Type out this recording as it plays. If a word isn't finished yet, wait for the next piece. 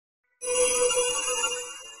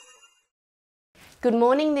Good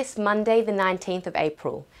morning this Monday, the 19th of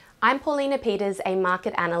April. I'm Paulina Peters, a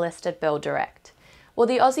market analyst at Bell Direct. Well,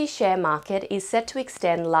 the Aussie share market is set to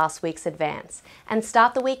extend last week's advance and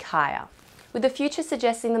start the week higher, with the future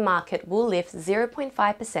suggesting the market will lift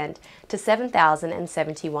 0.5% to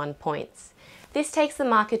 7,071 points. This takes the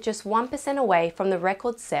market just 1% away from the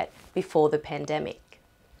record set before the pandemic.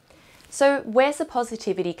 So where's the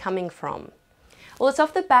positivity coming from? Well, it's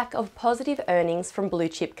off the back of positive earnings from blue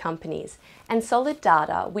chip companies and solid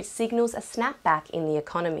data which signals a snapback in the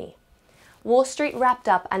economy. Wall Street wrapped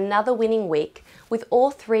up another winning week with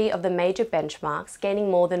all three of the major benchmarks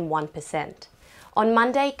gaining more than 1%. On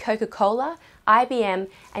Monday, Coca-Cola, IBM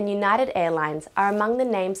and United Airlines are among the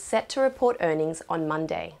names set to report earnings on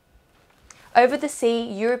Monday. Over the sea,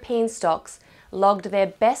 European stocks logged their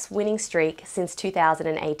best winning streak since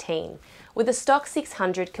 2018, with the Stoxx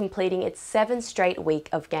 600 completing its 7th straight week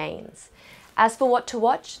of gains. As for what to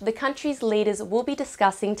watch, the country's leaders will be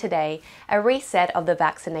discussing today a reset of the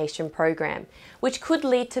vaccination program, which could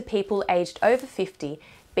lead to people aged over 50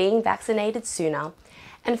 being vaccinated sooner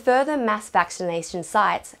and further mass vaccination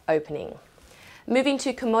sites opening. Moving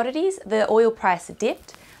to commodities, the oil price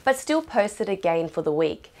dipped but still posted a gain for the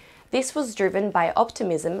week. This was driven by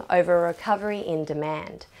optimism over a recovery in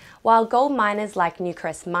demand, while gold miners like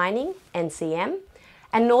Newcrest Mining, NCM,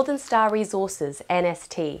 and Northern Star Resources,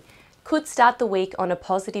 NST, could start the week on a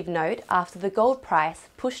positive note after the gold price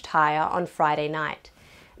pushed higher on Friday night.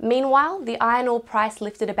 Meanwhile, the iron ore price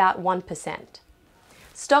lifted about 1%.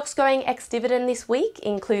 Stocks going ex-dividend this week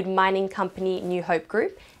include mining company New Hope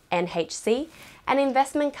Group, NHC, and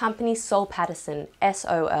investment company Soul Pattinson,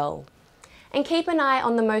 SOL. And keep an eye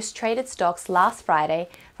on the most traded stocks last Friday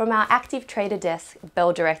from our active trader desk,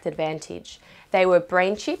 Bell Direct Advantage. They were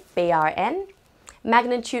BrainChip, BRN,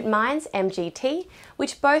 Magnitude Mines, MGT,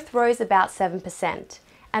 which both rose about 7%,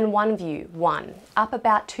 and OneView, ONE, up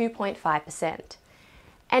about 2.5%.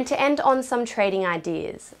 And to end on some trading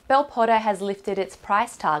ideas, Bell Potter has lifted its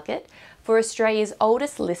price target for Australia's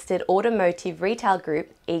oldest listed automotive retail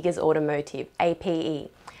group, Eagers Automotive, APE,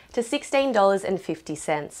 to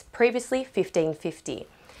 $16.50, previously $15.50.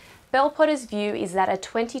 Bell Potter's view is that a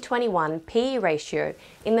 2021 PE ratio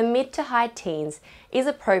in the mid to high teens is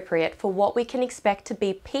appropriate for what we can expect to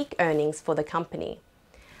be peak earnings for the company.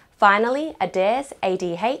 Finally, Adairs,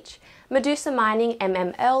 ADH, Medusa Mining,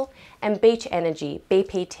 MML, and Beach Energy,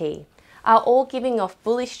 BPT, are all giving off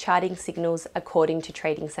bullish charting signals according to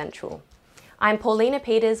Trading Central. I'm Paulina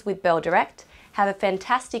Peters with Bell Direct. Have a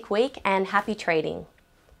fantastic week and happy trading.